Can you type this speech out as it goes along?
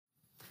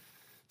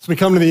So we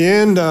come to the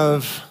end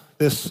of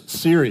this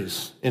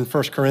series in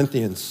 1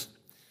 Corinthians.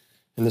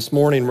 And this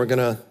morning we're going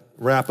to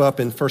wrap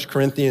up in 1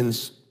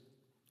 Corinthians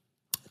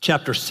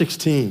chapter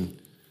 16.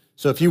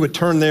 So if you would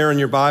turn there in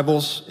your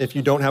Bibles, if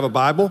you don't have a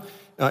Bible,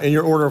 in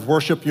your order of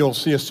worship, you'll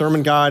see a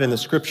sermon guide and the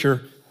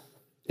scripture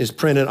is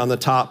printed on the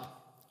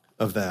top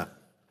of that.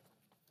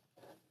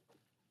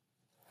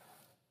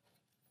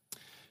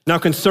 Now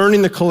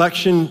concerning the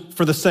collection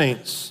for the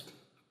saints,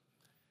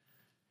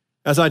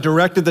 as I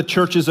directed the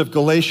churches of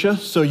Galatia,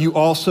 so you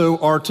also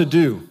are to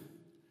do.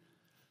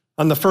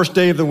 On the first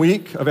day of the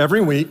week, of every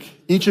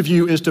week, each of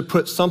you is to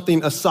put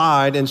something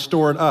aside and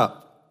store it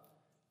up,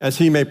 as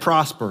he may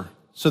prosper,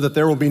 so that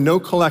there will be no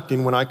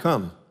collecting when I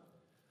come.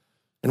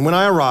 And when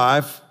I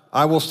arrive,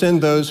 I will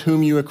send those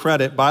whom you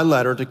accredit by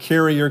letter to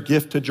carry your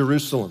gift to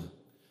Jerusalem.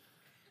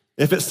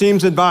 If it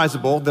seems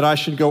advisable that I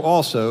should go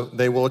also,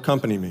 they will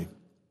accompany me.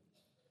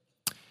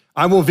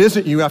 I will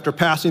visit you after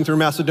passing through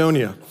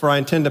Macedonia, for I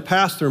intend to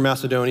pass through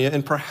Macedonia,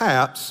 and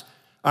perhaps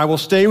I will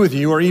stay with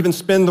you or even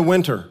spend the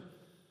winter,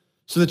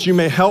 so that you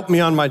may help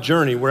me on my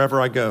journey wherever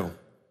I go.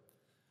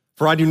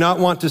 For I do not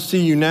want to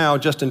see you now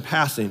just in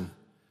passing.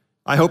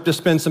 I hope to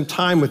spend some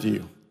time with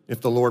you,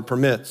 if the Lord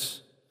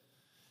permits.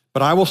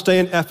 But I will stay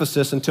in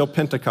Ephesus until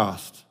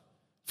Pentecost,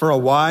 for a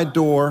wide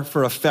door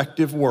for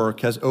effective work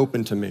has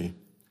opened to me,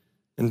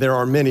 and there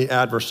are many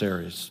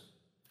adversaries.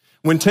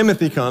 When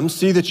Timothy comes,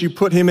 see that you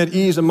put him at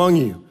ease among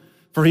you,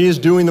 for he is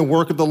doing the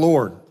work of the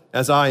Lord,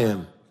 as I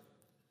am.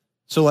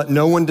 So let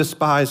no one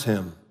despise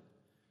him.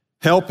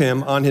 Help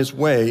him on his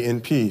way in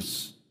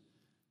peace,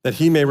 that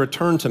he may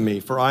return to me,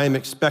 for I am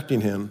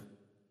expecting him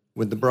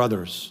with the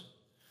brothers.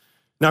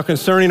 Now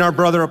concerning our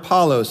brother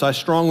Apollos, I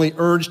strongly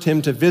urged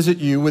him to visit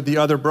you with the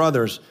other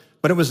brothers,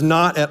 but it was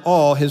not at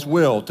all his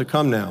will to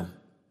come now.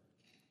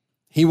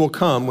 He will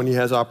come when he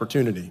has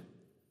opportunity.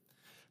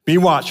 Be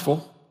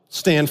watchful.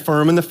 Stand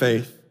firm in the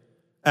faith,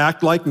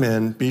 act like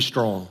men, be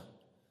strong.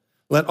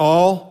 Let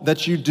all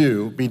that you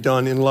do be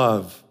done in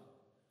love.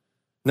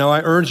 Now I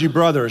urge you,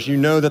 brothers, you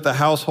know that the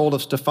household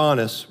of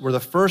Stephanas were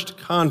the first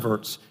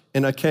converts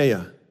in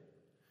Achaia,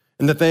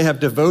 and that they have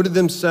devoted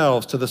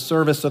themselves to the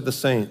service of the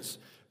saints.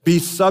 Be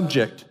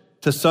subject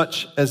to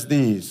such as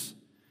these,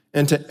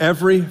 and to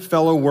every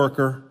fellow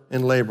worker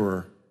and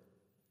laborer.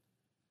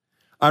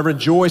 I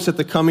rejoice at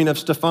the coming of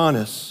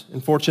Stephanas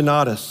and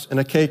Fortunatus and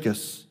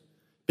Achaicus,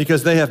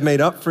 because they have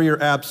made up for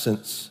your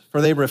absence,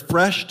 for they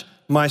refreshed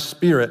my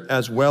spirit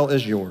as well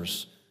as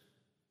yours.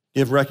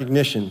 Give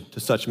recognition to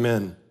such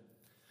men.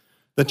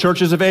 The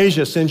churches of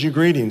Asia send you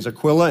greetings.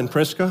 Aquila and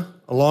Prisca,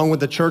 along with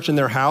the church in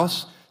their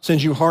house,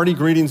 send you hearty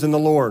greetings in the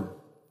Lord.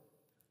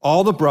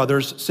 All the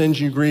brothers send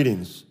you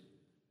greetings.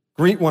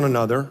 Greet one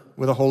another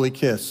with a holy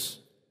kiss.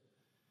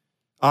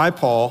 I,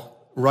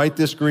 Paul, write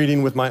this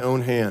greeting with my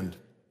own hand.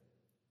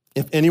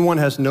 If anyone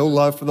has no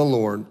love for the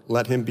Lord,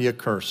 let him be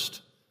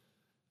accursed.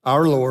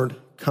 Our Lord,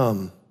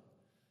 come.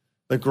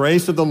 The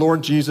grace of the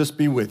Lord Jesus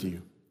be with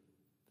you.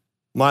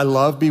 My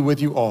love be with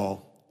you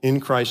all in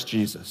Christ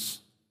Jesus.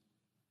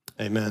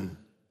 Amen.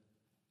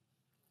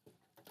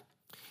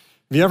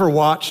 Have you ever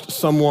watched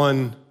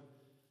someone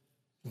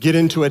get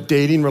into a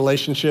dating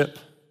relationship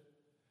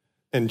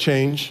and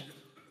change?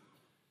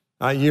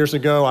 Years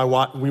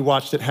ago, we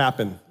watched it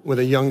happen with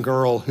a young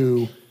girl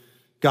who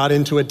got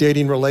into a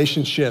dating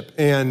relationship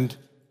and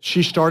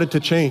she started to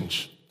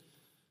change.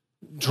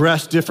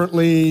 Dress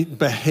differently,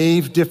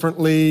 behave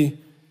differently.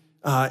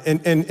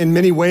 And in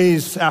many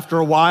ways, after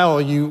a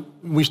while,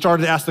 we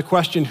started to ask the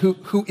question,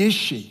 who is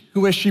she?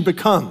 Who has she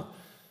become?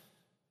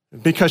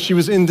 Because she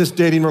was in this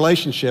dating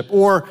relationship.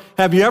 Or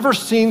have you ever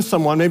seen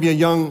someone, maybe a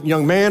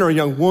young man or a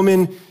young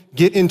woman,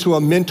 get into a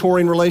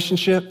mentoring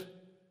relationship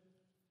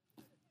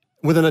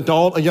with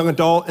a young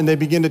adult, and they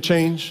begin to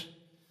change?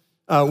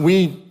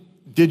 We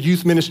did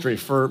youth ministry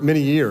for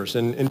many years,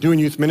 and doing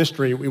youth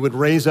ministry, we would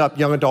raise up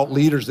young adult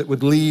leaders that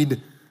would lead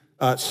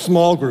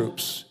small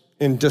groups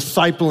in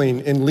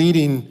discipling and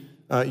leading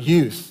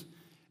youth.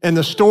 And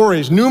the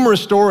stories,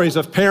 numerous stories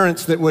of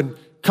parents that would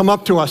come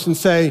up to us and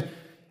say,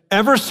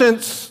 ever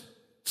since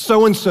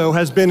so-and-so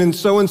has been in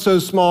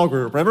so-and-so's small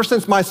group, or ever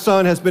since my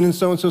son has been in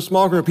so-and-so's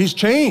small group, he's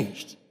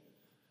changed.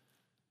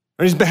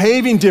 Or he's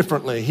behaving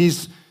differently.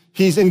 He's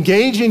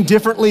engaging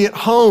differently at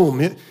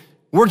home.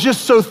 We're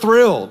just so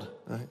thrilled.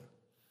 Right?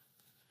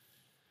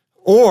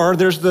 Or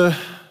there's the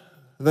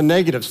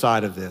negative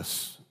side of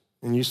this.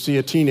 And you see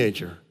a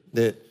teenager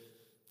that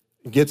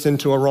gets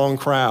into a wrong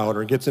crowd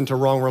or gets into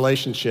wrong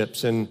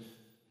relationships, and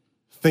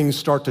things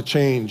start to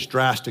change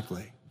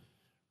drastically,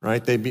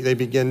 right? They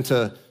begin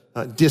to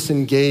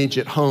disengage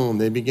at home.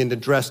 They begin to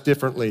dress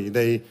differently.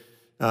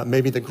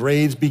 Maybe the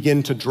grades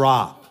begin to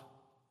drop.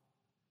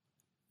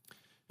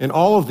 In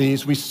all of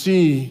these, we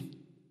see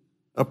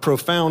a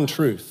profound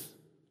truth,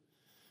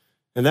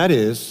 and that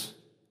is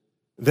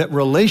that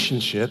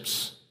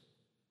relationships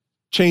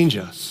change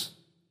us.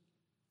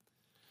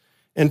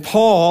 And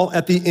Paul,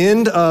 at the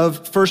end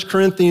of 1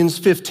 Corinthians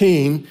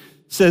 15,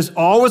 says,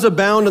 always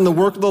abound in the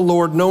work of the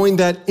Lord, knowing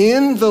that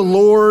in the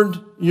Lord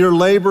your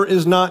labor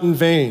is not in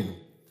vain.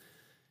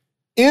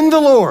 In the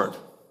Lord.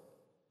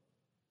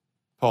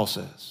 Paul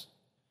says.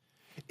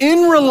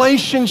 In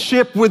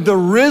relationship with the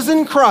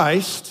risen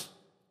Christ,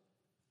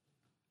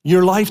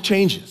 your life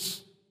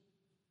changes.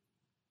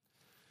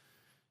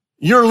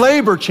 Your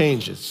labor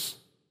changes.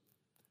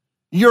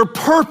 Your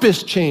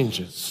purpose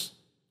changes.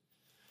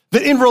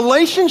 That in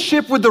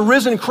relationship with the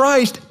risen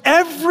Christ,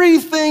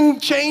 everything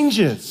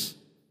changes.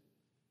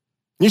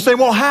 You say,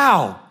 well,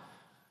 how?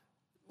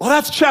 Well,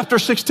 that's chapter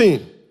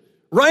 16.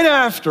 Right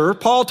after,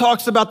 Paul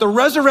talks about the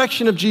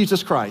resurrection of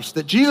Jesus Christ,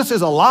 that Jesus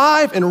is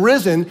alive and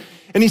risen,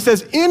 and he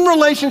says, in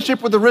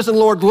relationship with the risen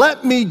Lord,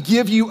 let me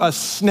give you a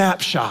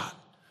snapshot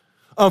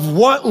of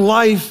what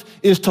life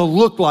is to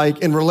look like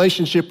in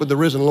relationship with the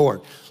risen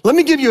Lord. Let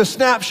me give you a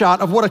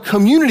snapshot of what a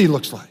community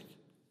looks like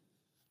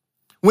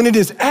when it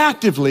is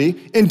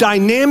actively and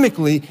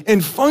dynamically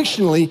and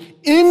functionally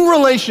in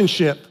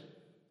relationship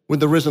with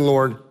the risen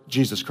Lord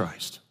Jesus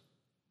Christ.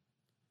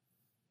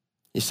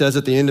 He says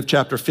at the end of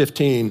chapter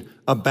 15,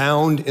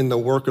 abound in the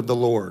work of the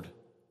Lord.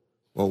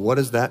 Well, what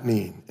does that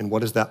mean? And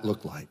what does that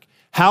look like?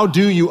 How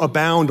do you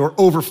abound or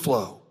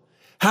overflow?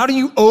 How do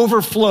you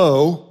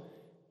overflow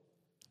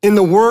in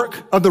the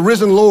work of the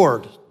risen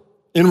Lord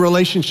in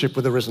relationship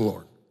with the risen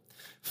Lord?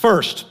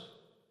 First,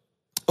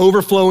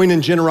 overflowing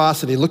in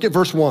generosity. Look at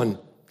verse 1.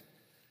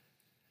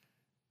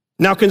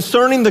 Now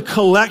concerning the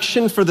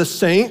collection for the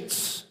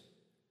saints,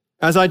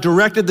 as I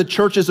directed the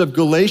churches of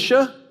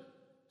Galatia,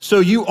 so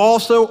you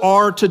also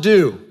are to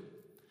do.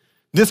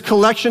 This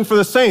collection for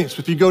the saints,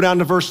 if you go down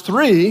to verse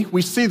 3,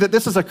 we see that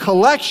this is a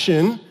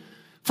collection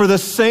for the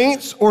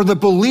saints or the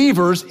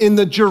believers in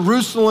the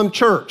Jerusalem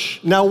church.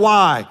 Now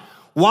why?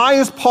 Why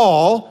is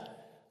Paul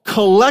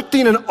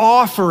collecting an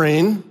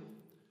offering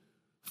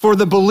for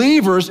the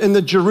believers in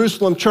the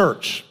Jerusalem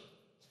church?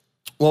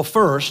 Well,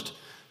 first,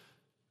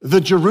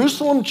 the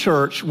Jerusalem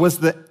church was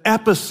the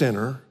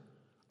epicenter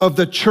of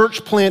the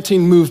church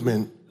planting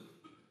movement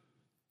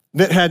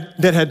that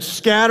had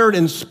scattered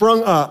and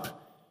sprung up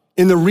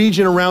in the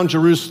region around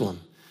Jerusalem.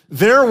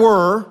 There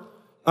were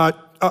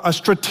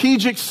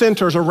strategic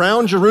centers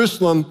around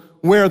Jerusalem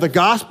where the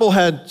gospel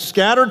had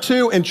scattered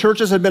to and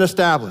churches had been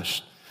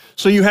established.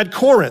 So you had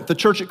Corinth, the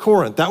church at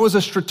Corinth. That was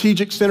a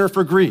strategic center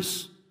for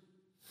Greece.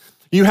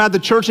 You had the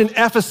church in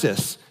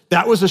Ephesus.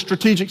 That was a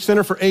strategic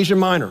center for Asia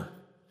Minor.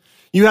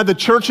 You had the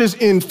churches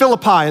in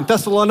Philippi and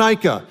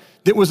Thessalonica.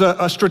 That was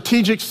a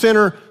strategic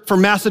center for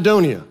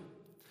Macedonia.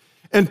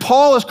 And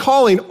Paul is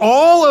calling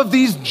all of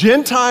these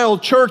Gentile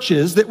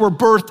churches that were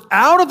birthed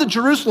out of the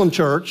Jerusalem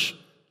church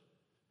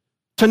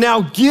to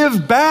now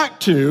give back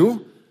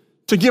to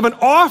give an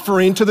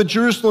offering to the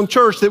Jerusalem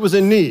church that was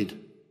in need.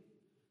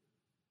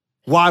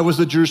 Why was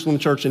the Jerusalem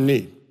church in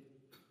need?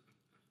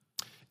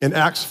 In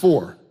Acts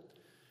 4,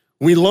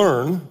 we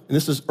learn, and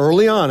this is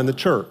early on in the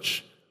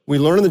church, we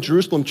learn in the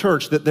Jerusalem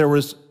church that there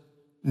was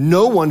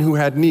no one who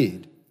had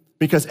need,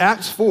 because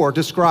Acts 4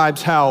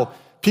 describes how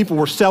people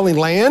were selling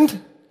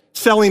land,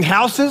 selling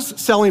houses,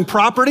 selling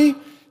property,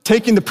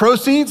 taking the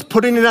proceeds,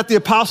 putting it at the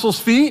apostles'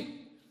 feet,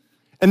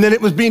 and then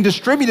it was being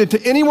distributed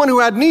to anyone who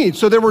had need.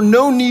 So there were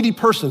no needy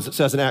persons, it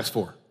says in Acts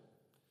 4.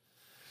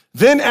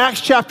 Then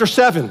Acts chapter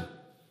 7,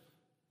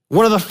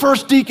 one of the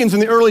first deacons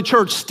in the early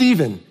church,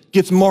 Stephen,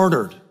 gets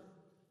martyred.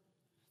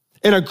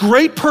 And a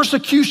great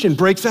persecution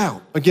breaks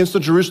out against the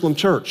Jerusalem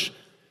church.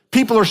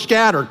 People are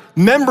scattered,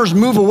 members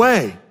move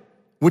away,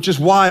 which is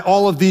why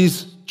all of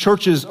these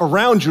churches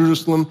around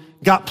Jerusalem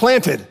got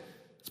planted.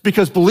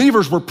 Because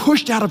believers were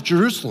pushed out of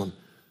Jerusalem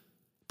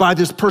by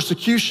this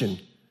persecution.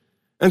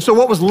 And so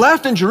what was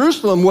left in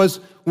Jerusalem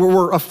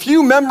were a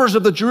few members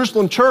of the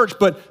Jerusalem church,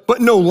 but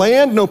no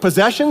land, no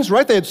possessions,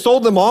 right? They had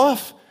sold them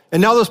off,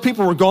 and now those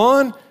people were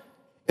gone.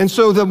 And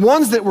so the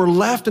ones that were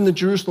left in the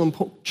Jerusalem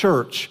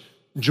church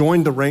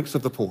joined the ranks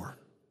of the poor.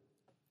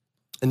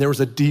 And there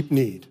was a deep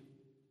need.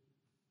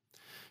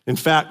 In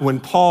fact, when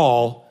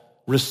Paul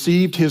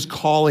received his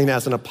calling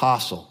as an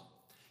apostle,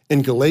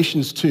 in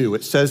Galatians 2,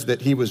 it says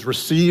that he was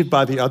received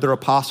by the other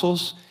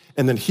apostles,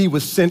 and then he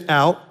was sent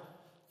out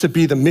to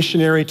be the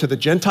missionary to the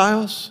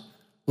Gentiles.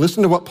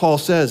 Listen to what Paul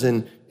says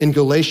in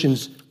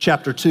Galatians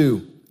chapter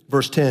 2,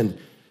 verse 10.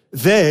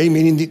 They,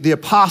 meaning the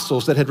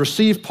apostles that had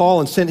received Paul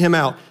and sent him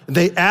out,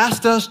 they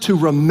asked us to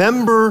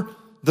remember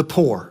the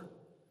poor,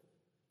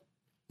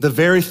 the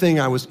very thing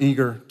I was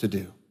eager to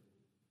do.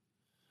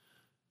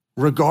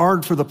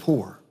 Regard for the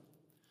poor,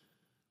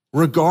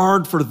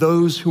 regard for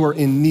those who are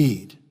in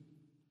need.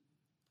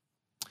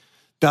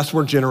 That's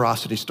where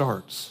generosity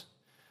starts.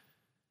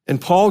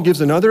 And Paul gives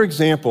another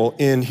example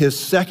in his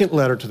second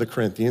letter to the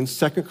Corinthians,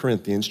 2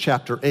 Corinthians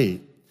chapter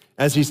 8,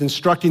 as he's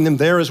instructing them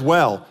there as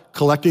well,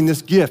 collecting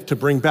this gift to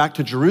bring back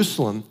to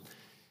Jerusalem.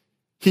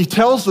 He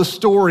tells the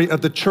story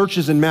of the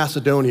churches in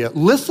Macedonia.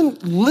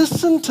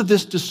 Listen to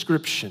this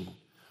description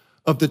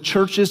of the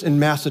churches in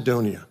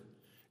Macedonia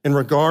in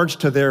regards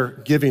to their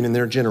giving and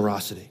their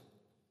generosity.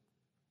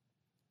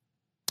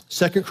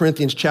 2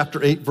 Corinthians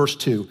chapter 8, verse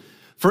 2.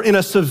 For in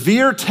a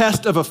severe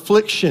test of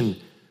affliction,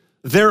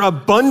 their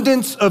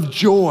abundance of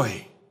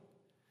joy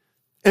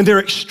and their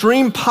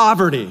extreme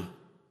poverty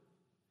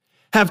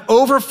have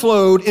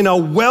overflowed in a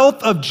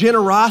wealth of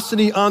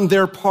generosity on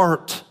their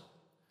part.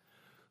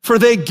 For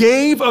they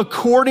gave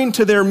according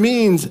to their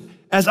means,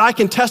 as I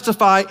can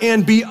testify,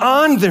 and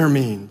beyond their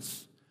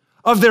means,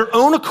 of their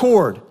own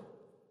accord,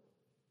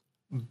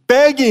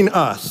 begging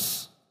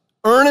us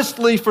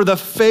earnestly for the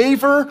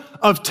favor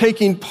of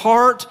taking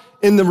part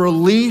in the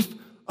relief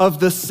of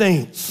the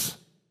saints.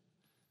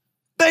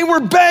 They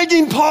were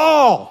begging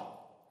Paul,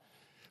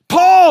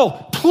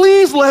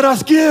 please let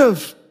us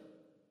give.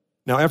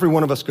 Now, every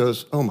one of us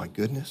goes, oh my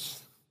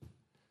goodness.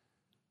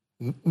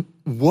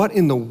 What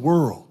in the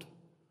world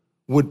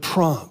would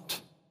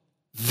prompt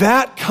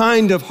that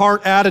kind of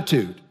heart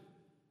attitude?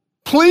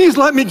 Please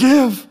let me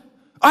give.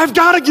 I've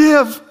got to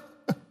give.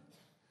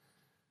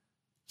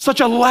 Such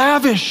a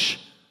lavish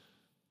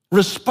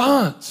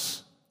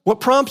response. What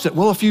prompts it?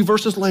 Well, a few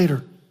verses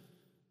later,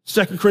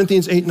 2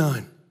 Corinthians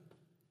 8:9.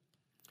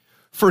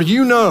 For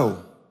you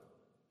know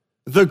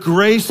the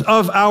grace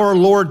of our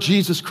Lord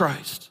Jesus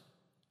Christ,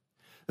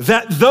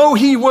 that though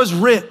he was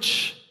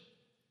rich,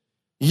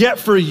 yet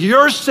for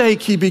your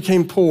sake he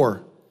became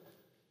poor,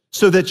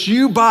 so that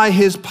you by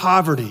his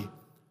poverty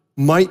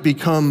might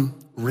become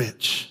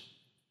rich.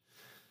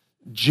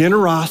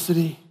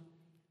 Generosity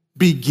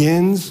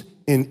begins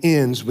and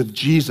ends with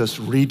Jesus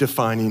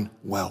redefining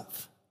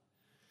wealth.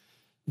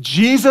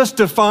 Jesus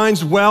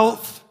defines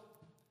wealth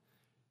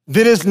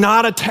that is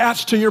not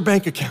attached to your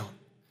bank account.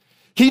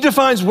 He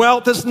defines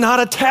wealth that's not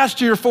attached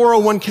to your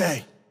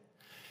 401k.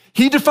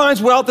 He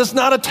defines wealth that's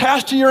not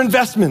attached to your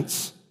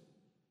investments.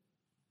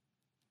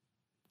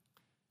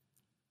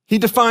 He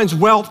defines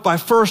wealth by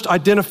first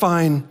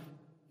identifying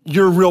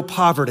your real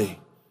poverty.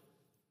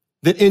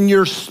 That in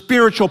your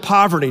spiritual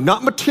poverty,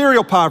 not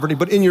material poverty,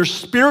 but in your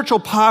spiritual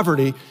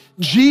poverty,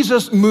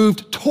 Jesus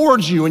moved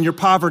towards you in your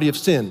poverty of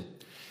sin.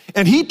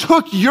 And he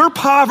took your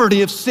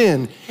poverty of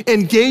sin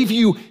and gave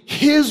you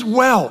his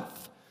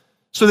wealth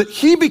so that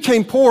he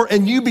became poor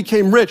and you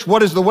became rich.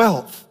 What is the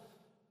wealth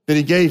that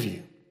he gave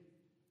you?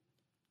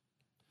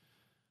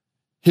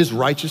 His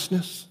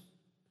righteousness,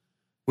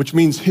 which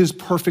means his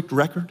perfect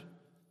record.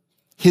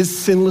 His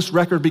sinless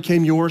record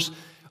became yours.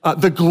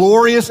 The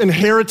glorious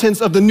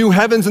inheritance of the new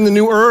heavens and the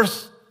new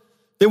earth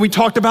that we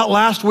talked about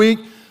last week.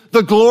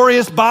 The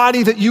glorious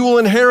body that you will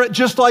inherit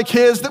just like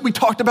his that we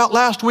talked about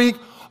last week.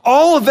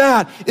 All of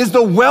that is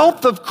the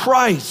wealth of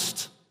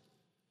Christ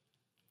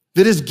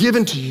that is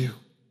given to you.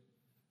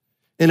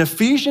 And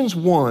Ephesians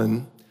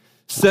 1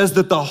 says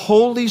that the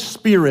Holy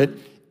Spirit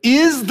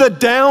is the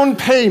down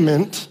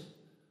payment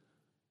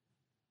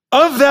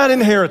of that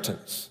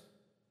inheritance.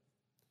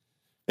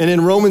 And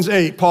in Romans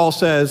 8, Paul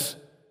says,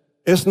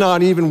 it's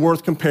not even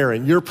worth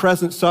comparing. Your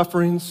present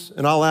sufferings,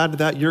 and I'll add to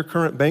that your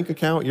current bank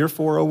account, your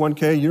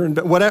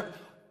 401k, whatever.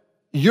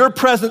 Your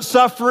present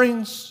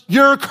sufferings,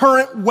 your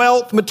current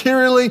wealth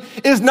materially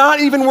is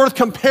not even worth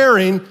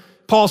comparing,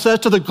 Paul says,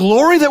 to the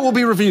glory that will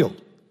be revealed.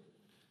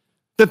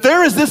 That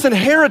there is this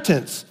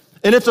inheritance,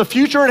 and it's a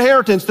future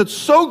inheritance that's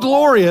so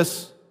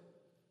glorious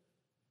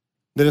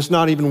that it's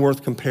not even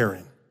worth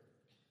comparing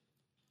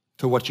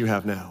to what you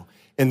have now.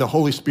 And the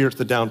Holy Spirit's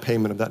the down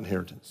payment of that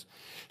inheritance.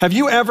 Have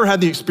you ever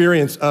had the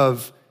experience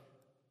of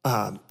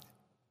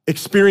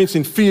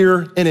experiencing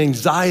fear and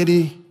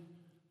anxiety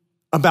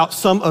about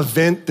some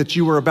event that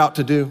you were about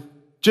to do?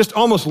 Just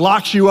almost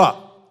locks you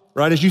up,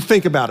 right? As you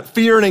think about it,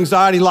 fear and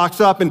anxiety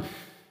locks up, and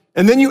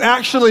then you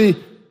actually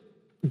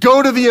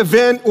go to the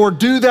event or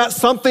do that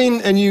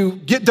something and you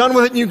get done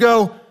with it and you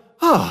go,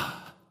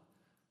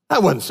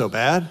 that wasn't so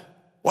bad.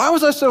 Why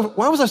was I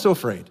so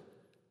afraid?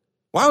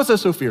 Why was I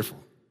so fearful?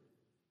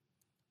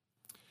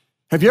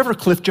 Have you ever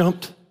cliff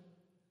jumped?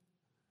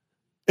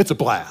 It's a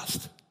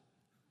blast.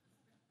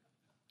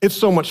 It's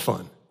so much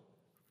fun.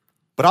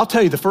 But I'll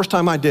tell you, the first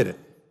time I did it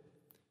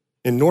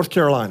in North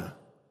Carolina,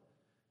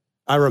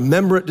 I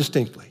remember it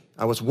distinctly.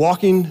 I was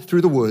walking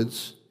through the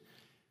woods,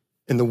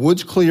 and the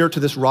woods clear to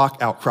this rock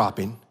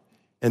outcropping,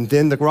 and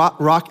then the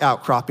rock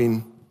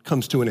outcropping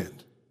comes to an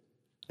end.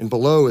 And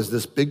below is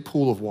this big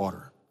pool of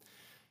water.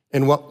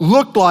 And what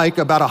looked like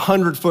about a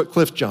 100-foot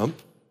cliff jump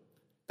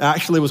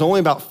actually was only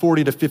about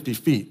 40 to 50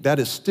 feet. That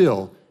is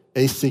still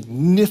a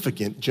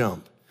significant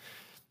jump.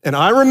 And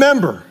I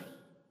remember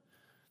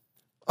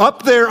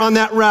up there on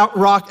that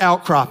rock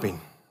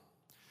outcropping,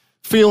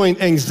 feeling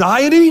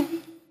anxiety,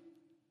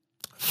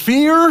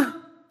 fear.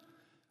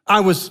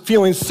 I was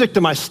feeling sick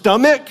to my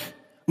stomach.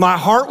 My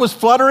heart was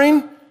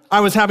fluttering.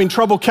 I was having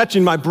trouble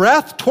catching my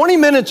breath. 20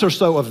 minutes or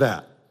so of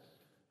that.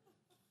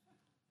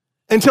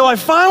 Until I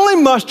finally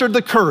mustered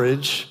the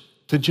courage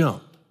to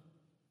jump.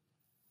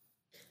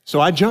 So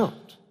I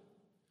jumped.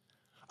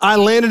 I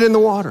landed in the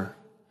water.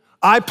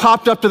 I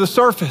popped up to the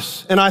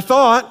surface, and I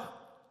thought,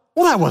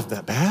 well, that wasn't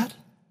that bad.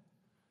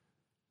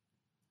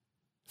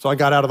 So I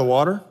got out of the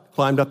water,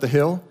 climbed up the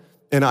hill,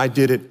 and I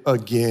did it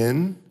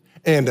again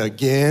and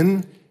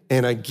again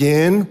and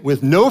again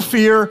with no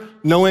fear,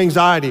 no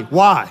anxiety.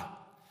 Why?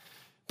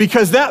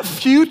 Because that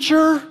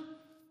future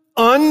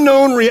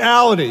unknown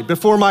reality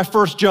before my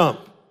first jump,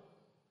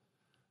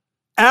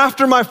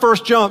 after my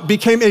first jump,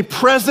 became a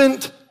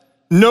present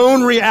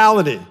known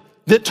reality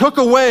that took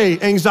away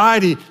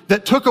anxiety,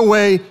 that took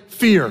away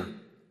fear.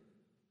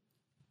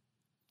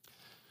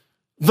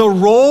 The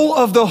role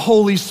of the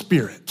Holy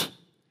Spirit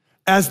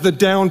as the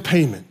down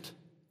payment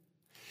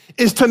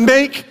is to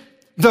make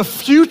the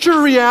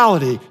future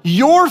reality,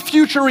 your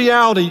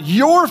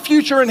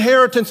future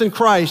inheritance in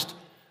Christ,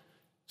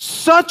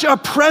 such a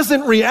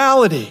present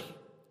reality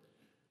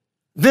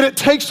that it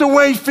takes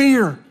away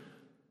fear,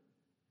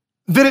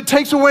 that it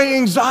takes away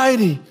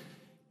anxiety,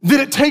 that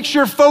it takes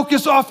your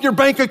focus off your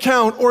bank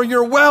account or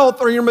your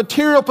wealth or your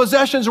material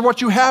possessions or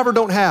what you have or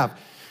don't have.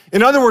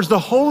 In other words, the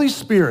Holy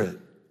Spirit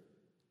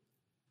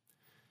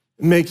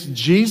makes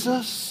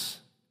Jesus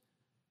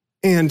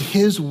and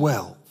his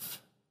wealth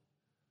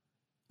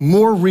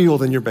more real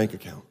than your bank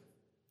account,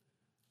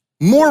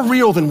 more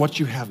real than what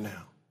you have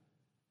now.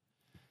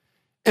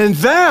 And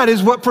that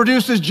is what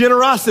produces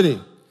generosity.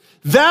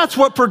 That's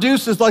what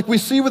produces, like we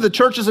see with the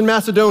churches in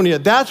Macedonia,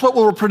 that's what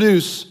will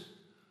produce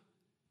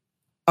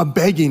a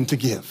begging to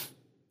give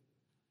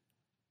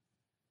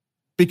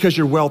because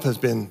your wealth has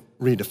been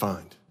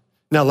redefined.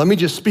 Now, let me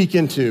just speak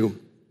into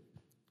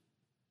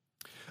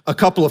a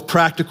couple of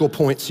practical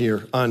points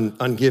here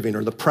on giving,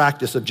 or the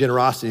practice of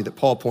generosity that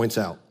Paul points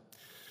out.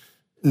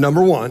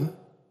 Number one,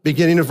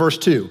 beginning of verse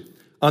 2,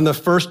 on the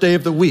first day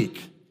of the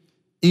week,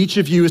 each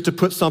of you is to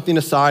put something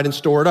aside and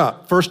store it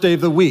up. First day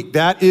of the week,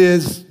 that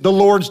is the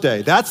Lord's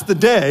Day. That's the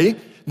day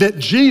that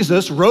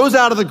Jesus rose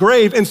out of the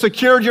grave and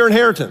secured your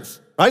inheritance,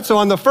 right? So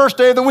on the first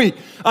day of the week,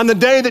 on the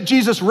day that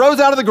Jesus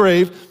rose out of the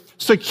grave,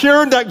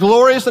 secured that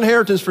glorious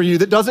inheritance for you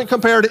that doesn't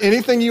compare to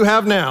anything you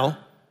have now,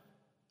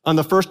 on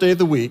the first day of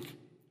the week,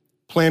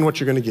 plan what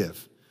you're gonna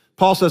give.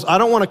 Paul says, I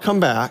don't wanna come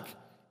back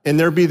and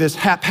there be this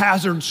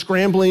haphazard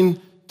scrambling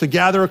to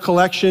gather a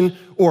collection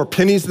or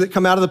pennies that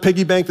come out of the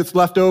piggy bank that's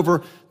left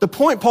over. The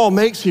point Paul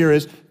makes here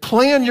is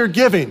plan your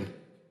giving.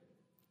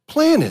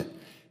 Plan it.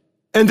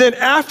 And then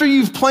after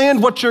you've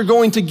planned what you're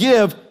going to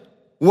give,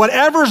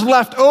 whatever's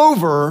left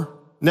over,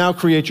 now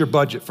create your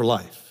budget for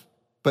life,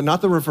 but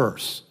not the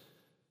reverse.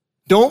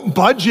 Don't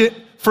budget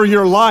for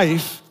your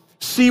life,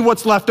 see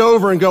what's left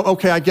over and go,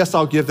 okay, I guess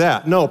I'll give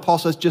that. No, Paul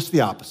says just the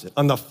opposite.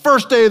 On the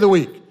first day of the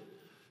week,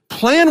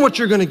 plan what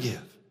you're gonna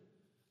give.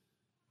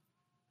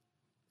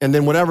 And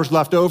then whatever's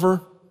left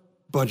over,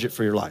 budget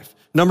for your life.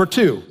 Number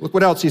two, look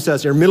what else he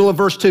says here, middle of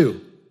verse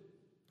 2.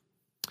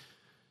 It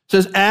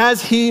says,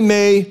 as he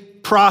may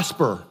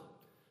prosper.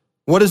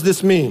 What does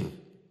this mean?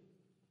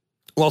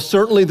 Well,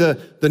 certainly the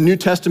New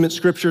Testament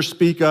scriptures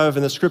speak of,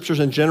 and the scriptures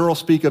in general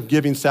speak of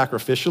giving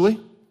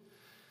sacrificially.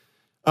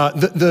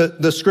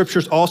 The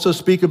scriptures also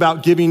speak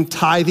about giving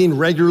tithing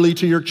regularly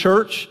to your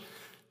church.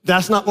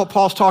 That's not what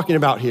Paul's talking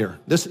about here.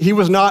 He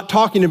was not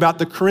talking about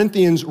the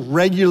Corinthians'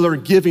 regular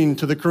giving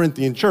to the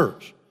Corinthian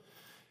church.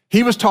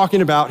 He was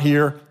talking about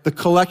here, the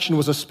collection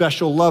was a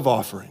special love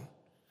offering.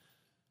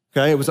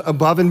 Okay, it was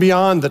above and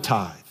beyond the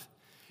tithe.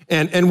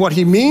 And what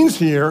he means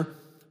here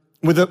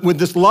with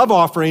this love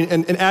offering,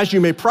 and as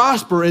you may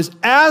prosper, is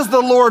as the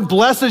Lord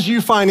blesses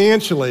you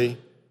financially,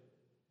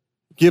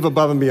 give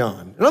above and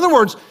beyond. In other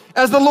words,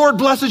 as the Lord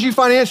blesses you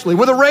financially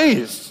with a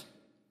raise,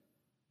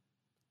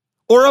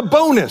 or a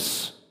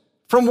bonus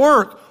from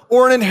work,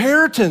 or an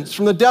inheritance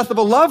from the death of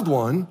a loved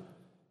one,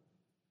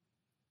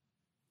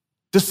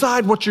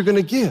 decide what you're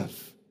gonna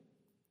give.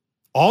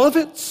 All of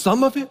it,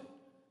 some of it,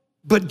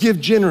 but give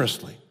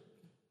generously.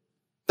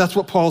 That's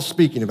what Paul's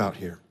speaking about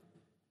here.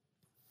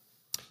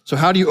 So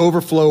how do you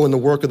overflow in the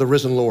work of the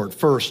risen Lord?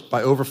 First,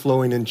 by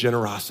overflowing in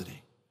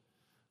generosity.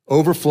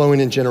 Overflowing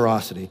in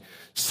generosity.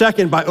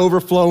 Second, by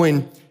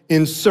overflowing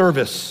in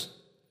service.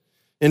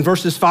 In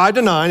verses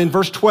 5-9, in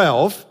verse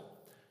 12,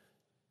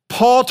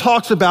 Paul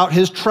talks about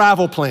his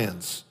travel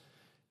plans.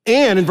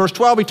 And in verse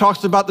 12, he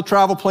talks about the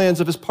travel plans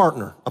of his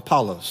partner,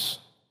 Apollos.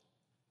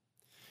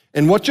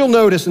 And what you'll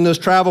notice in those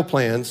travel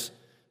plans,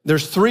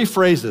 there's 3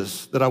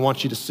 phrases that I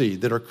want you to see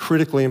that are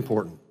critically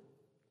important.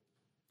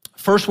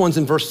 First one's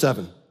in verse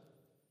 7.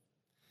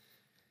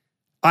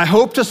 I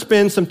hope to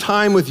spend some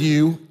time with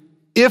you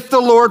if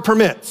the Lord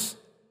permits.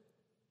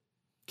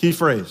 Key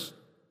phrase.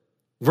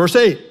 Verse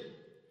 8.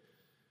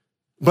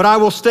 But I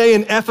will stay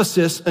in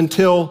Ephesus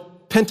until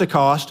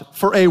Pentecost,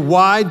 for a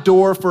wide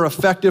door for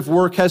effective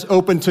work has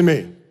opened to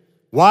me.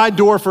 Wide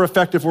door for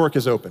effective work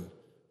is open.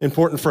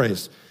 Important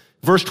phrase.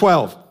 Verse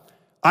 12.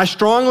 I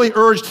strongly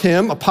urged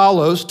him,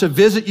 Apollos, to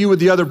visit you with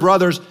the other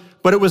brothers,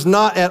 but it was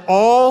not at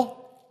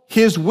all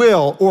his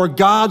will or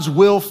God's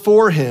will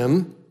for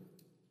him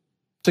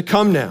to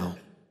come now.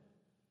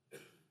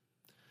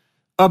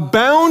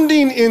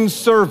 Abounding in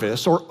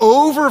service or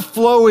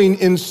overflowing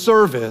in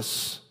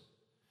service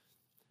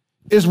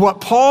is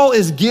what Paul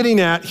is getting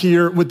at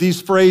here with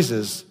these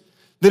phrases,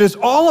 that is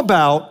all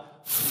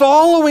about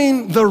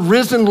following the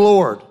risen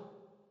Lord.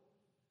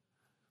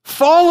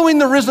 Following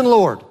the risen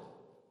Lord.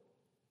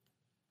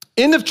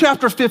 End of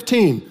chapter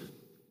 15.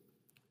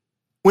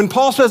 When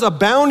Paul says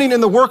abounding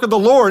in the work of the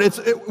Lord,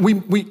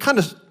 we kind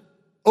of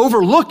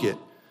overlook it,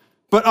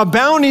 but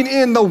abounding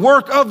in the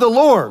work of the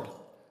Lord.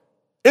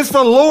 It's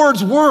the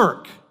Lord's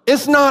work.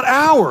 It's not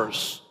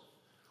ours.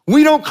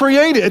 We don't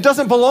create it. It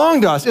doesn't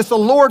belong to us. It's the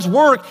Lord's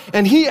work,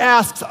 and he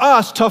asks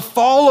us to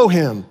follow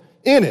him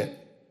in it,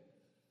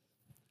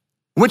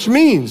 which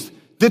means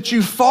that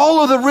you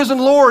follow the risen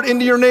Lord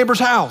into your neighbor's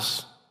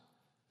house,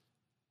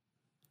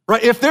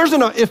 right? If there's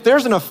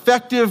an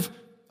effective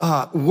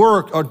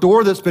work, a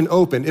door that's been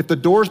opened, if the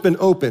door's been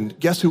opened,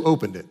 guess who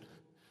opened it?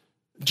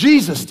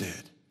 Jesus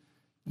did.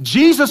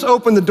 Jesus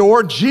opened the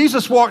door,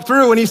 Jesus walked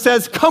through, and he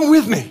says, come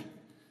with me.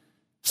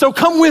 So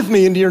come with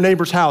me into your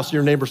neighbor's house,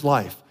 your neighbor's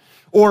life.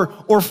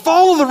 Or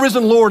follow the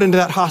risen Lord into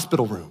that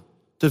hospital room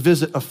to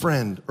visit a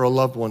friend or a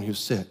loved one who's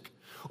sick.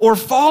 Or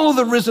follow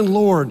the risen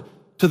Lord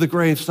to the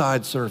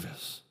graveside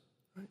service.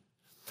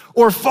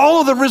 Or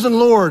follow the risen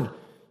Lord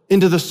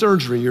into the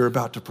surgery you're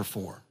about to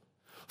perform.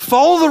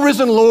 Follow the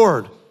risen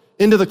Lord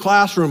into the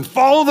classroom.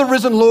 Follow the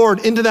risen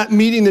Lord into that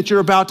meeting that you're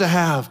about to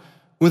have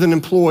with an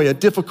employee, a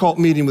difficult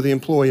meeting with the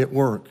employee at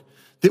work.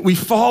 That we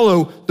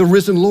follow the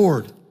risen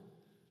Lord.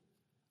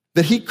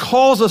 That he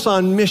calls us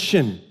on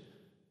mission.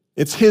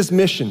 It's his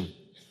mission.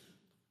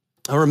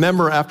 I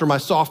remember after my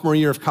sophomore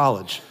year of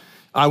college,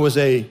 I was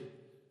a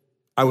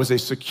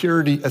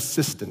security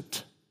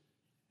assistant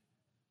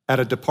at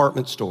a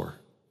department store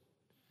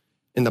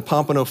in the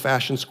Pompano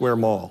Fashion Square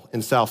Mall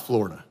in South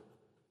Florida,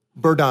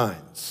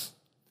 Burdines.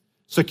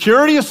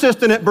 Security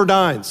assistant at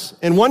Burdines.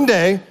 And one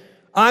day,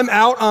 I'm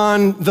out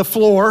on the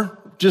floor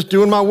just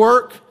doing my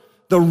work,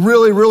 the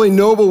really, really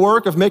noble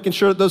work of making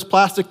sure that those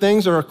plastic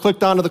things are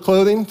clicked onto the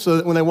clothing so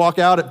that when they walk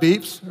out, it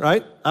beeps,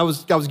 right? I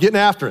was getting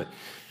after it.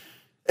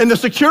 And the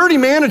security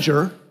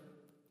manager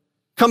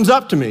comes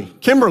up to me,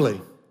 Kimberly,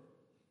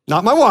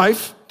 not my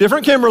wife,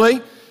 different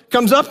Kimberly,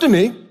 comes up to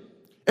me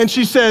and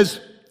she says,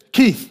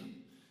 Keith,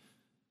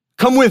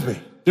 come with me.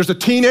 There's a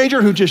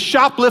teenager who just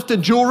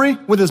shoplifted jewelry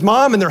with his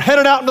mom and they're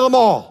headed out into the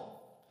mall.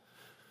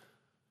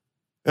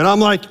 And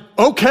I'm like,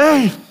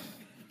 okay.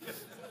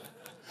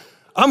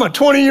 I'm a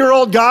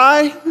 20-year-old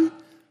guy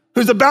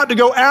who's about to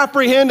go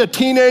apprehend a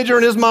teenager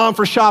and his mom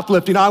for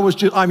shoplifting. My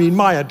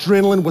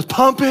adrenaline was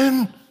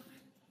pumping.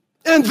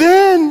 And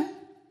then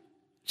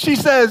she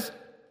says,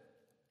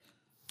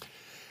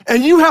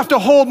 and you have to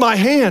hold my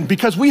hand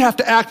because we have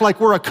to act like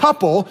we're a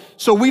couple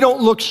so we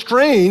don't look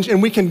strange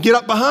and we can get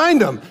up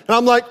behind them. And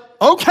I'm like,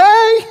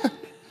 okay,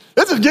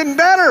 this is getting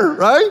better,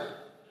 right?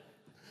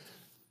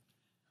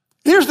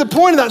 Here's the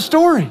point of that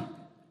story.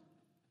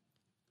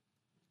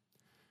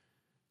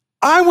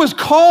 I was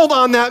called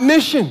on that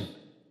mission.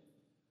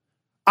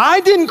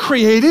 I didn't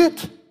create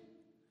it.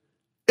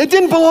 It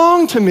didn't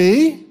belong to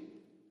me.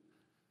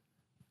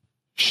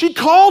 She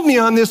called me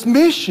on this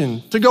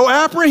mission to go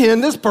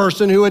apprehend this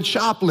person who had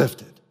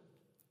shoplifted.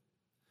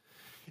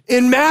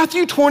 In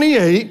Matthew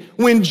 28,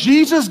 when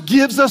Jesus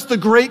gives us the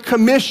Great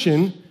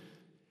Commission,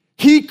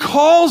 he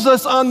calls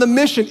us on the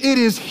mission. It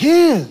is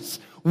his.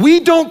 We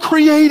don't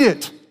create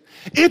it.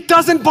 It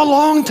doesn't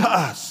belong to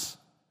us.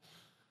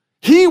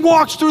 He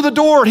walks through the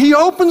door. He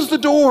opens the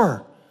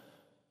door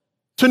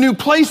to new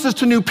places,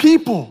 to new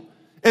people,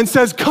 and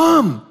says,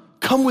 come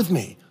with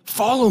me,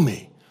 follow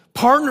me,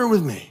 partner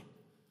with me.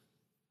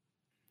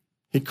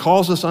 He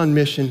calls us on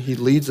mission. He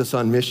leads us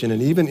on mission.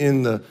 And even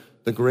in the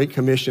Great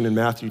Commission in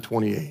Matthew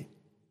 28,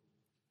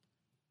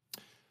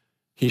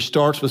 he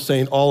starts with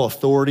saying, all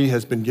authority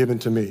has been given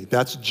to me.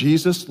 That's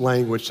Jesus'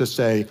 language to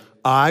say,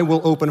 I will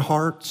open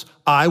hearts,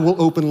 I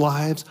will open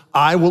lives,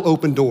 I will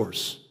open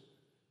doors.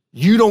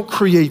 You don't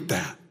create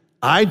that.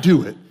 I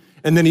do it.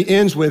 And then he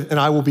ends with, and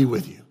I will be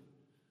with you.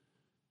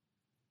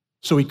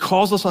 So he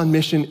calls us on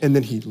mission, and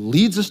then he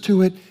leads us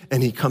to it,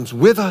 and he comes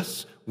with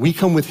us. We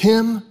come with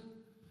him,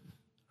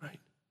 right,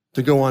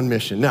 to go on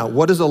mission. Now,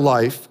 what does a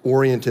life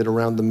oriented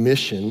around the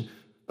mission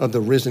of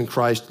the risen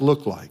Christ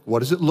look like? What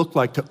does it look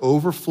like to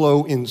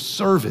overflow in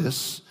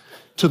service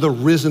to the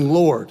risen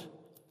Lord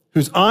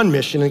who's on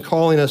mission and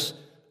calling us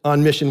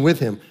on mission with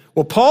him?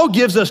 Well, Paul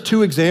gives us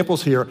two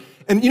examples here.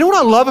 And you know what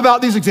I love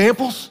about these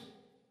examples?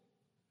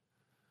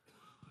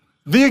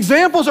 The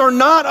examples are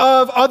not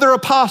of other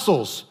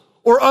apostles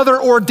or other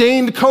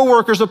ordained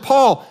co-workers of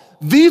Paul.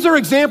 These are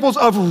examples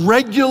of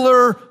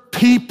regular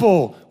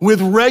people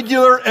with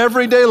regular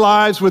everyday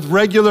lives, with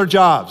regular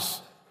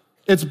jobs.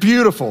 It's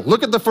beautiful.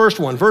 Look at the first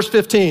one, verse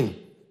 15.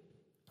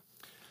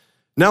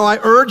 Now I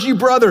urge you,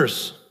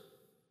 brothers,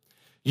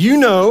 you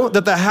know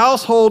that the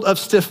household of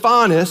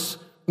Stephanas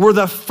were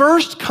the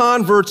first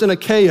converts in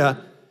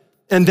Achaia,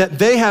 and that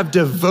they have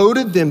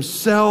devoted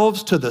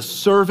themselves to the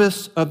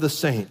service of the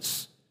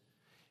saints.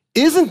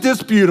 Isn't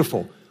this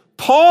beautiful?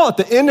 Paul, at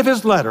the end of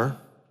his letter,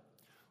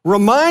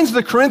 reminds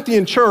the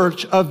Corinthian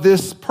church of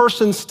this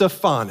person,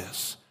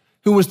 Stephanas,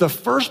 who was the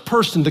first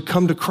person to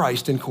come to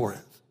Christ in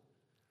Corinth.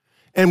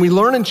 And we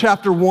learn in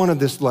chapter 1 of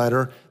this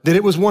letter that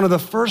it was one of the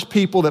first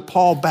people that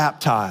Paul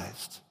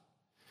baptized.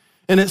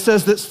 And it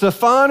says that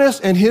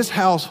Stephanas and his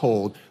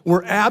household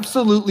were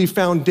absolutely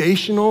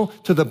foundational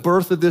to the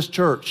birth of this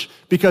church,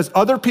 because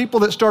other people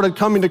that started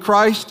coming to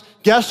Christ,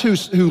 guess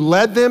who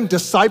led them,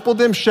 discipled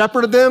them,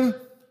 shepherded them?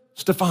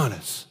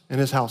 Stephanas and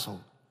his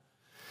household.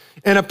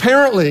 And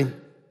apparently,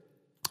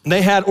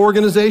 they had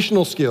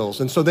organizational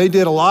skills, and so they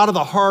did a lot of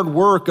the hard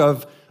work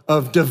of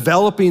of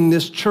developing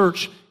this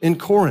church in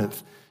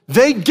Corinth.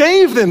 They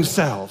gave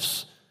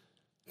themselves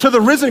to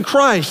the risen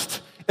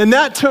Christ, and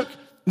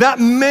that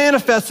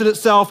manifested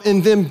itself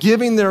in them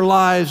giving their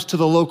lives to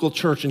the local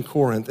church in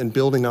Corinth and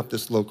building up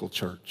this local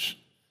church.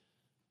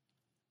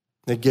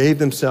 They gave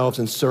themselves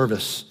in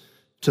service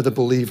to the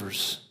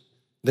believers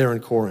there in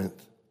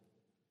Corinth.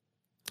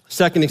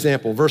 Second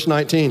example, verse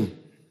 19.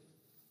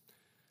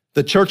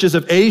 The churches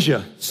of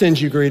Asia send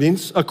you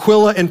greetings.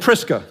 Aquila and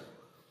Prisca,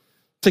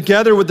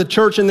 together with the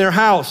church in their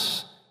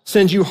house,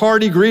 send you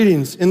hearty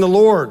greetings in the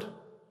Lord.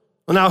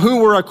 Now,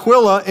 who were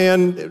Aquila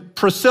and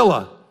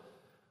Priscilla?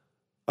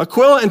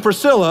 Aquila and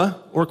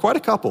Priscilla were quite a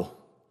couple.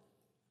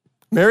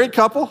 Married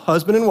couple,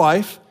 husband and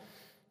wife.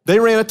 They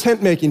ran a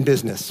tent-making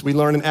business, we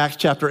learn in Acts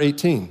chapter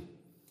 18.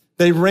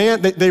 They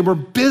were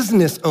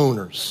business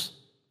owners.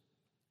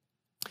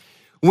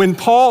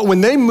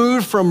 When they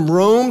moved from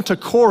Rome to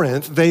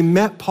Corinth, they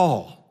met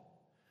Paul.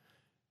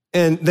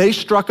 And they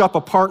struck up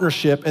a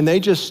partnership, and they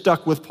just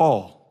stuck with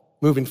Paul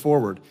moving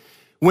forward.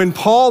 When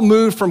Paul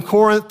moved from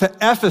Corinth to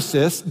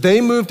Ephesus,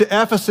 they moved to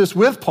Ephesus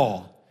with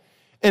Paul.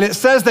 And it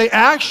says they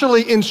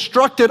actually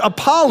instructed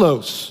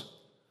Apollos,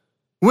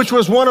 which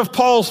was one of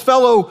Paul's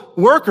fellow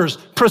workers.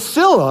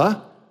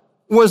 Priscilla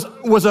was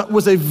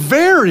a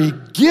very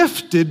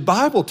gifted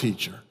Bible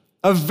teacher,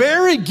 a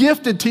very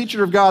gifted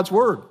teacher of God's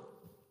word.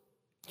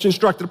 She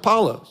instructed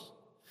Apollos.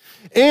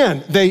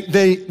 And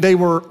they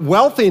were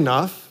wealthy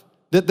enough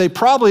that they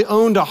probably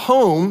owned a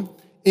home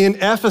in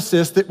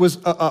Ephesus that was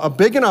a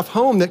big enough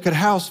home that could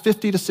house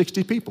 50 to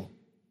 60 people.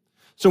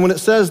 So when it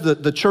says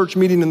that the church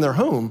meeting in their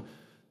home,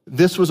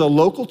 this was a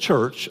local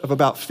church of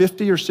about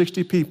 50 or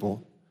 60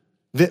 people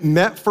that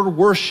met for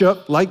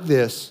worship like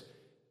this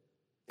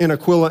in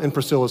Aquila and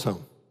Priscilla's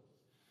home.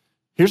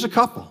 Here's a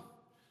couple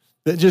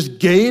that just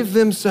gave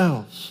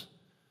themselves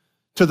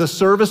to the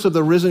service of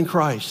the risen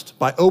Christ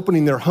by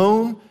opening their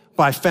home,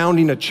 by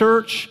founding a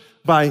church,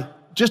 by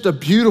just a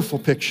beautiful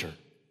picture.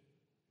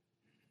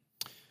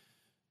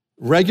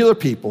 Regular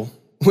people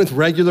with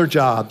regular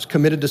jobs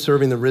committed to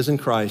serving the risen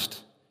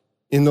Christ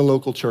in the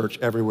local church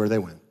everywhere they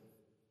went.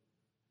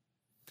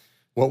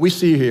 What we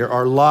see here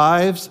are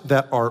lives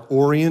that are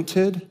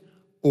oriented,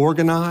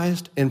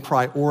 organized, and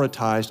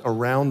prioritized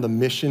around the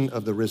mission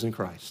of the risen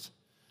Christ.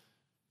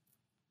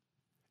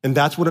 And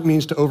that's what it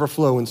means to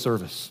overflow in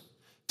service.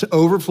 To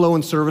overflow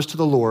in service to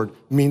the Lord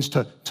means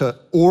to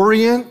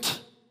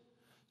orient,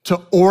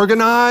 to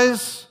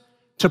organize,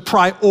 to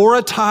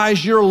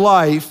prioritize your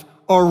life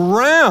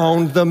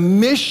around the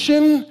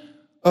mission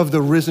of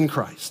the risen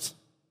Christ.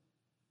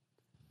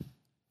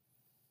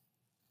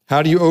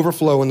 How do you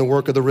overflow in the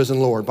work of the risen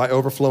Lord? By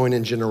overflowing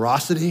in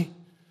generosity,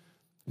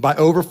 by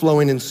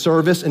overflowing in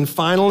service, and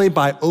finally,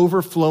 by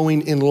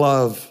overflowing in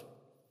love.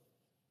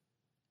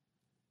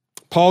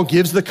 Paul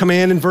gives the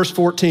command in verse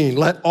 14,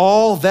 let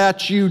all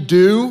that you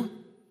do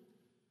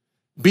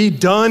be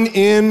done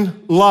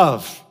in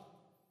love.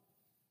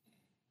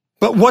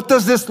 But what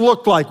does this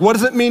look like? What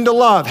does it mean to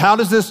love? How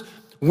does this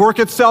work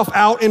itself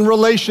out in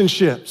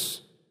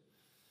relationships?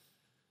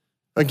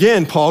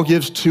 Again, Paul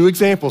gives two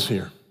examples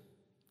here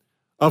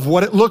of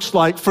what it looks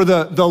like for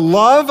the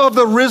love of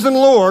the risen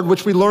Lord,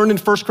 which we learned in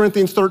 1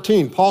 Corinthians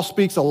 13. Paul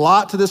speaks a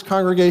lot to this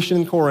congregation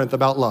in Corinth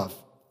about love.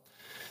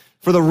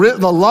 For the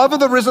love of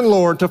the risen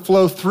Lord to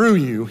flow through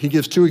you, he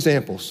gives two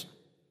examples.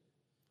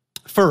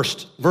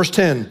 First, verse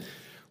 10,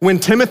 when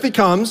Timothy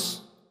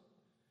comes,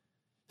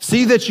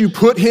 see that you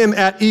put him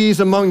at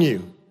ease among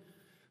you,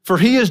 for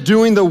he is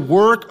doing the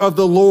work of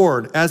the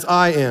Lord as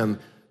I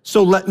am.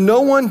 So let no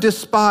one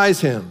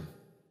despise him.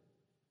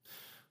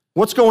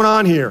 What's going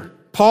on here?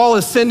 Paul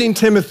is sending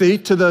Timothy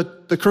to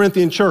the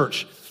Corinthian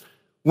church.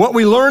 What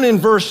we learn in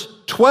verse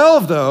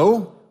 12,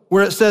 though,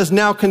 where it says,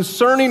 now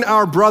concerning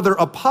our brother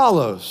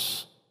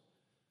Apollos.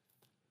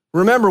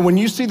 Remember, when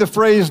you see the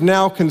phrase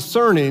now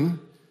concerning,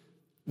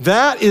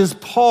 that is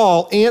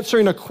Paul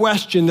answering a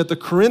question that the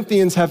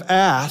Corinthians have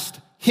asked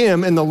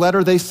him in the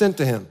letter they sent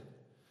to him.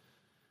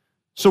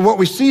 So what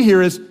we see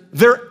here is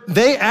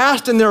they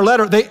asked in their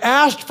letter, they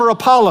asked for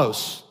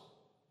Apollos.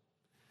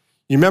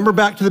 You remember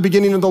back to the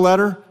beginning of the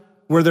letter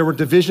where there were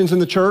divisions in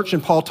the church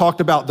and Paul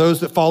talked about those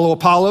that follow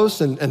Apollos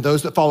and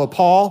those that follow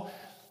Paul.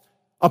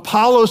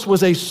 Apollos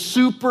was a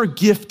super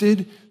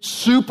gifted,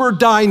 super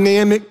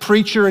dynamic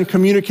preacher and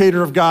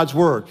communicator of God's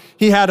word.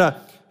 He had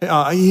a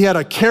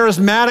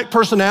charismatic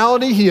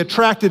personality. He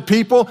attracted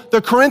people.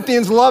 The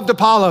Corinthians loved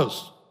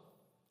Apollos.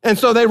 And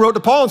so they wrote to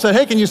Paul and said,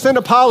 hey, can you send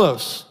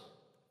Apollos?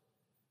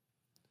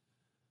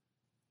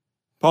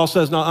 Paul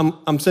says, no,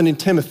 I'm sending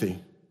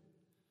Timothy.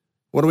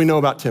 What do we know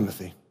about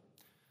Timothy?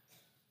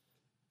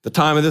 The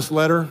time of this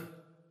letter,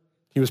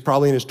 he was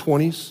probably in his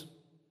 20s.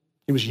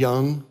 He was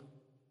young.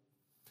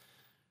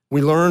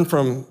 We learn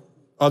from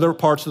other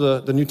parts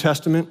of the New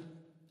Testament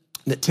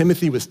that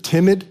Timothy was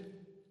timid.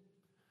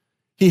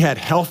 He had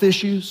health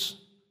issues.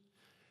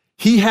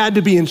 He had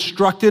to be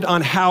instructed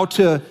on how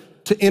to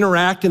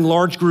interact in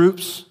large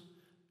groups.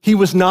 He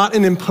was not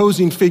an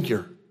imposing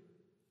figure.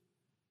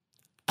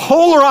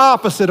 Polar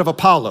opposite of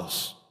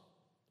Apollos.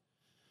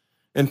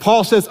 And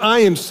Paul says, I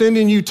am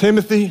sending you,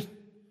 Timothy.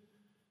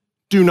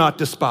 Do not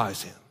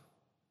despise him.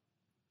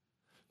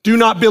 Do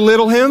not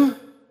belittle him.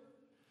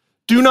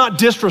 Do not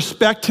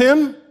disrespect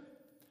him.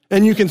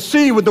 And you can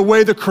see with the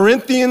way the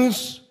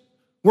Corinthians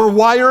were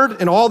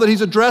wired and all that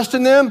he's addressed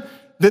in them,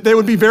 that they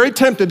would be very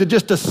tempted to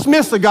just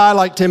dismiss a guy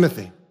like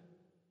Timothy.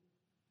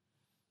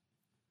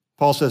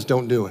 Paul says,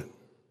 don't do it.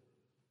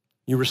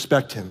 You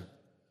respect him.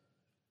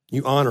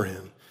 You honor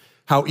him.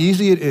 How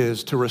easy it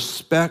is to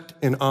respect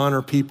and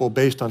honor people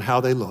based on how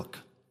they look,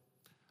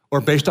 or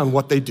based on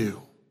what they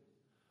do,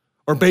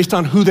 or based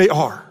on who they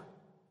are.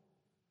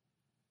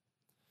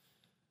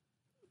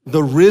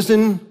 The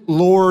risen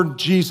Lord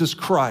Jesus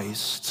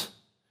Christ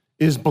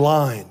is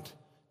blind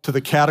to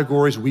the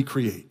categories we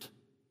create.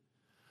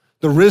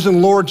 The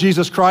risen Lord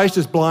Jesus Christ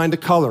is blind to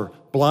color,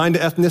 blind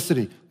to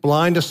ethnicity,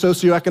 blind to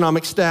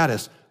socioeconomic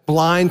status,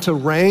 blind to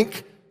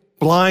rank,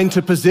 blind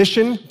to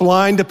position,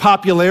 blind to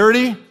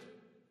popularity.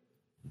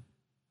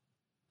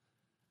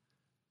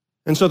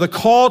 And so the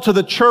call to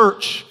the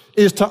church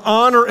is to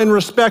honor and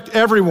respect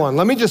everyone.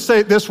 Let me just say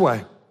it this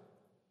way.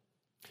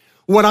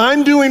 What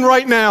I'm doing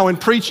right now in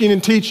preaching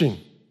and teaching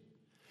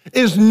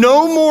is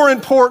no more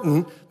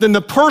important than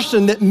the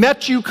person that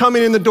met you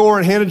coming in the door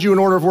and handed you an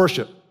order of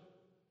worship.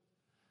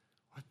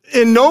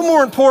 And no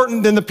more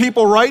important than the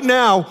people right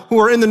now who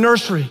are in the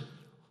nursery,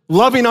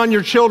 loving on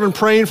your children,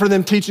 praying for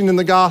them, teaching them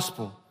the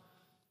gospel.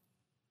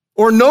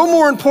 Or no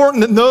more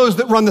important than those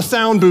that run the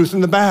sound booth in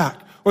the back,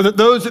 or that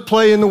those that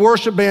play in the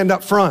worship band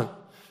up front.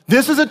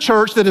 This is a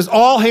church that is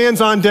all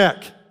hands on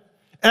deck.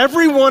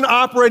 Everyone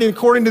operating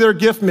according to their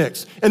gift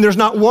mix, and there's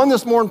not one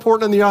that's more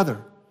important than the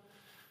other.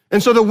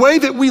 And so the way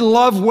that we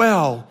love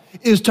well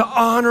is to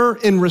honor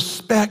and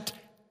respect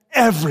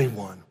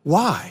everyone.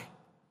 Why?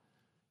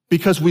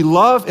 Because we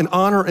love and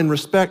honor and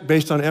respect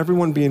based on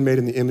everyone being made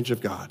in the image of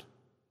God.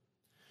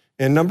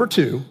 And number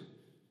two,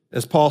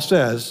 as Paul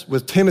says,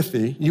 with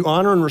Timothy, you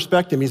honor and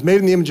respect him. He's made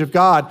in the image of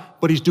God,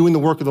 but he's doing the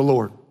work of the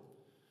Lord.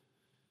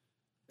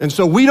 And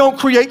so we don't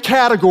create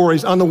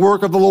categories on the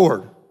work of the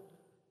Lord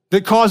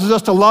that causes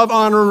us to love,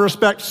 honor, and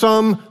respect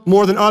some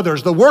more than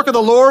others. The work of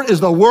the Lord is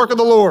the work of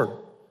the Lord.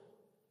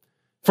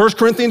 1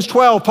 Corinthians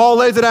 12, Paul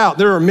lays it out.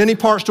 There are many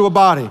parts to a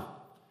body.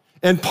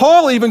 And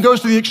Paul even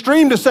goes to the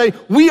extreme to say,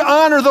 we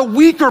honor the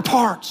weaker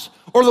parts,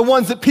 or the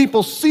ones that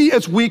people see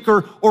as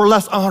weaker or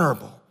less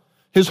honorable.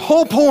 His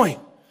whole point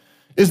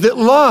is that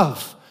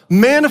love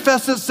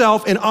manifests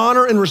itself in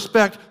honor and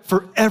respect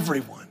for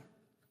everyone.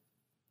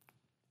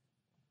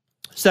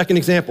 Second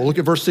example, look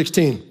at verse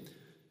 16.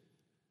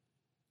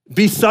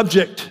 Be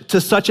subject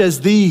to such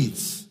as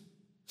these,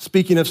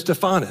 speaking of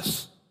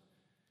Stephanas,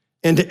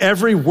 and to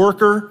every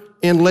worker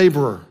and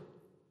laborer.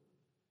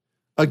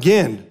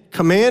 Again,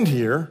 command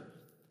here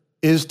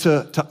is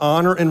to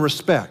honor and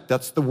respect.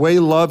 That's the way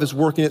love is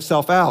working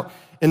itself out.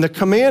 And the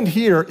command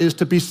here is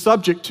to be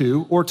subject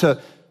to, or to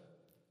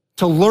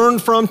learn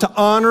from, to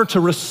honor, to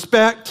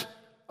respect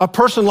a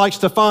person like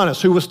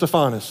Stephanas. Who was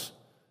Stephanas?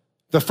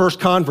 The first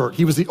convert.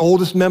 He was the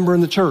oldest member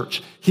in the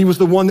church. He was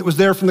the one that was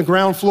there from the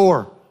ground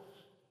floor.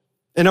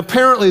 And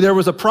apparently there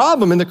was a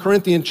problem in the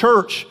Corinthian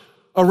church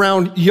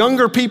around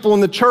younger people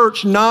in the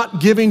church not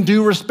giving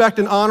due respect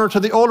and honor to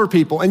the older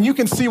people. And you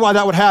can see why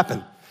that would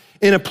happen.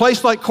 In a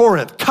place like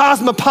Corinth,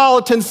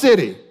 cosmopolitan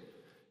city,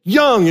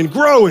 young and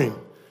growing,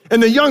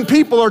 and the young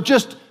people are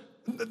just,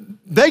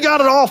 they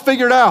got it all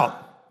figured out.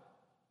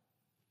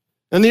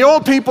 And the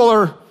old people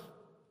are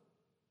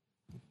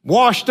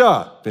washed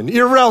up and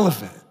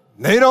irrelevant.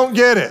 They don't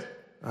get it,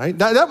 right?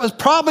 That was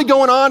probably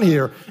going on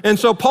here. And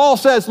so Paul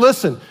says,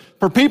 listen,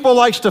 for people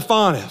like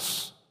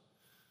Stephanas,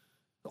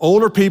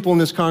 older people in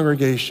this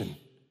congregation,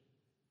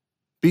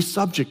 be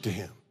subject to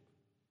him.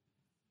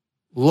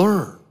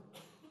 Learn,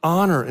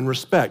 honor, and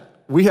respect.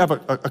 We have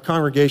a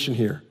congregation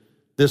here,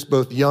 this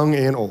both young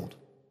and old.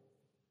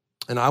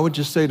 And I would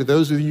just say to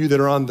those of you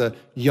that are on the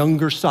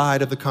younger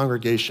side of the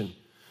congregation,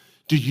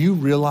 do you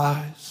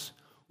realize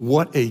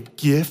what a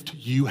gift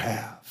you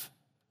have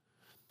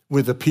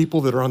with the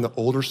people that are on the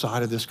older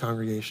side of this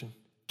congregation?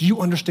 Do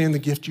you understand the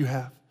gift you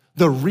have?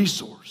 The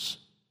resource,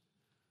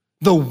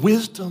 the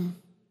wisdom,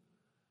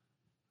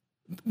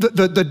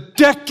 the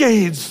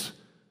decades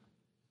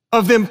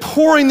of them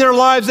pouring their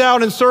lives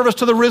out in service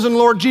to the risen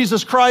Lord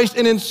Jesus Christ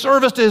and in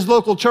service to his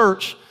local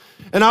church.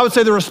 And I would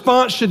say the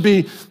response should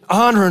be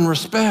honor and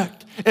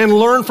respect and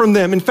learn from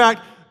them. In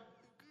fact,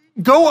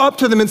 go up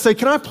to them and say,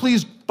 can I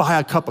please buy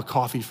a cup of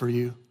coffee for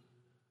you?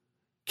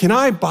 Can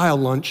I buy a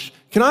lunch?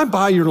 Can I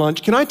buy your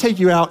lunch? Can I take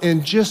you out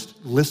and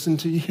just listen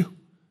to you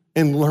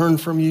and learn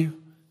from you?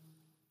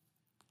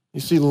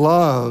 You see,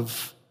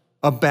 love,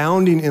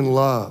 abounding in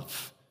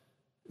love,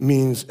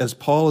 means, as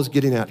Paul is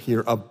getting at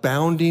here,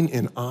 abounding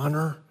in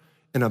honor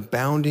and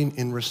abounding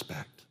in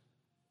respect.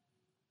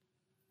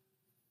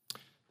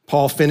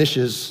 Paul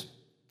finishes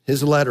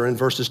his letter in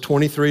verses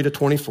 23 to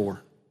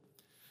 24.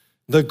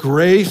 The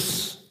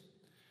grace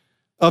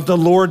of the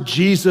Lord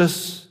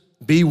Jesus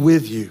be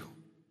with you.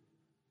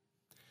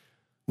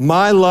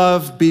 My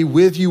love be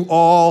with you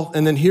all.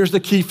 And then here's the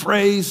key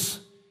phrase,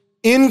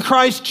 in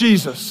Christ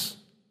Jesus.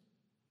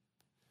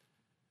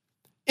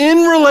 in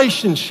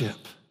relationship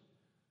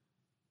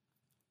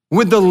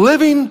with the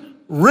living,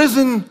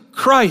 risen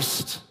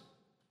Christ,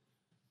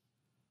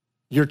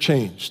 you're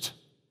changed.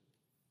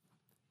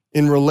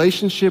 In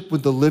relationship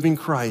with the living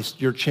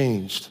Christ, you're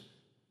changed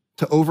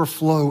to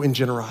overflow in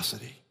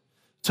generosity,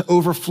 to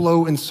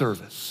overflow in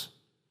service,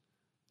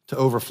 to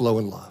overflow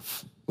in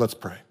love. Let's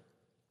pray.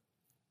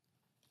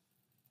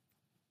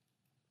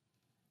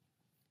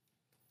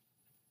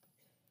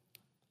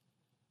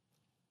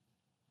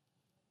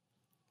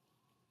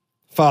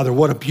 Father,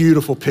 what a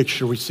beautiful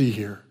picture we see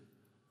here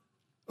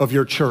of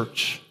your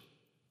church,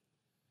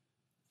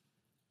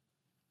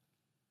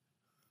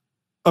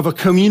 of a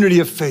community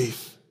of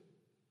faith,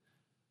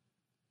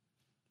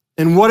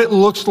 and what it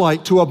looks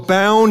like to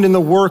abound in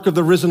the work of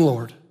the risen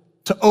Lord,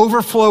 to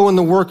overflow in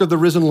the work of the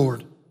risen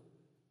Lord.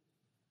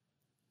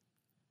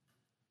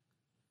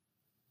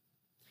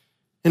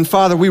 And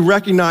Father, we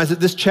recognize that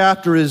this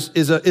chapter it's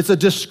a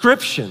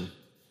description.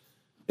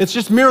 It's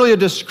just merely a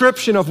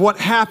description of what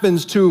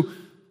happens to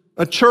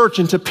a church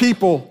and to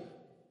people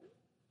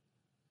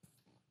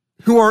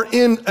who are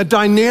in a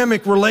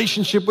dynamic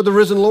relationship with the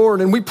risen Lord.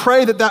 And we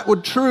pray that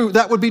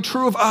would be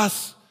true of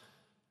us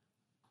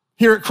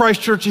here at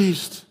Christ Church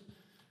East.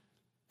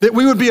 That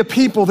we would be a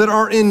people that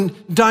are in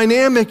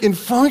dynamic and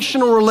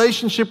functional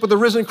relationship with the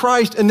risen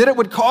Christ, and that it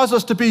would cause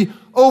us to be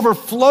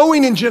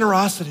overflowing in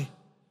generosity.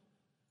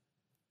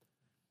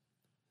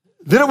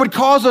 That it would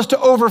cause us to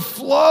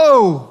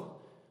overflow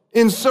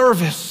in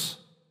service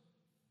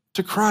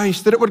to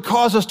Christ, that it would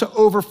cause us to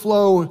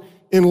overflow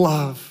in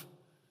love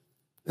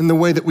in the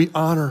way that we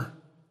honor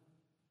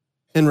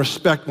and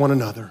respect one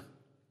another.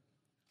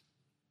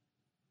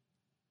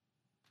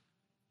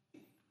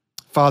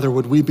 Father,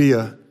 would we be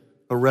a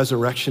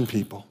resurrection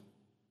people?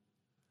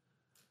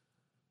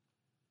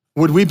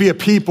 Would we be a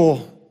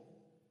people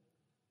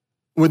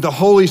with the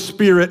Holy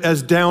Spirit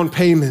as down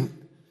payment,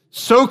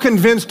 so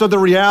convinced of the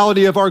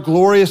reality of our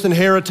glorious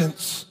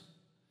inheritance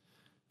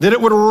that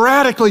it would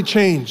radically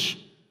change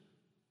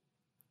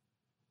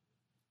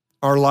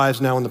our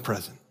lives now in the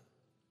present?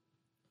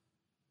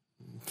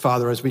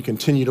 Father, as we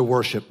continue to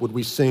worship, would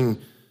we sing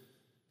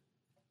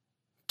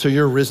to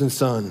your risen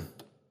Son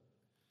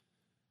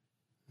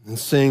and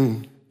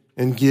sing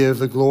and give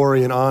the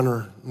glory and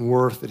honor and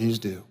worth that he's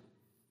due.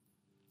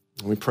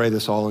 And we pray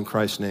this all in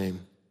Christ's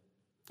name.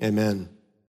 Amen.